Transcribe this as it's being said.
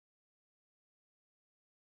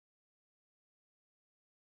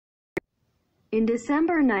In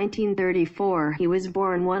December 1934, he was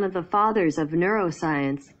born, one of the fathers of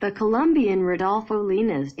neuroscience, the Colombian Rodolfo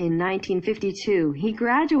Llinás. In 1952, he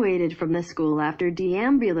graduated from the school after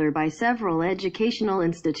deambular by several educational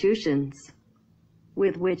institutions,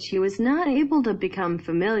 with which he was not able to become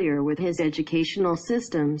familiar with his educational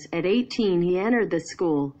systems. At 18, he entered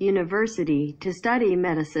the university, to study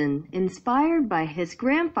medicine, inspired by his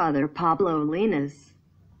grandfather Pablo Llinás,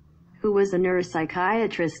 who was a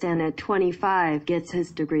neuropsychiatrist, and at 25 gets his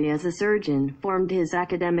degree as a surgeon. Formed his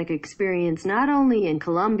academic experience not only in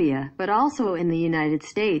Colombia, but also in the United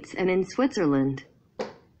States and in Switzerland,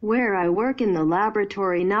 where I work in the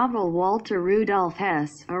laboratory. Novel. Walter Rudolf Hess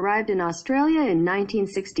arrived in Australia in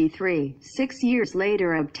 1963. 6 years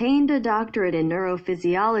later obtained a doctorate in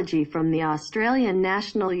neurophysiology from the Australian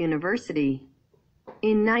National University.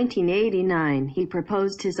 In 1989, he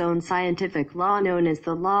proposed his own scientific law known as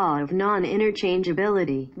the law of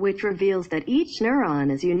non-interchangeability, which reveals that each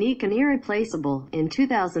neuron is unique and irreplaceable. In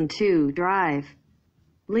 2002, Drive.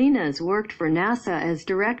 Llinás worked for NASA as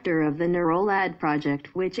director of the NeuralAD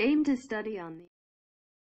project, which aimed to study on the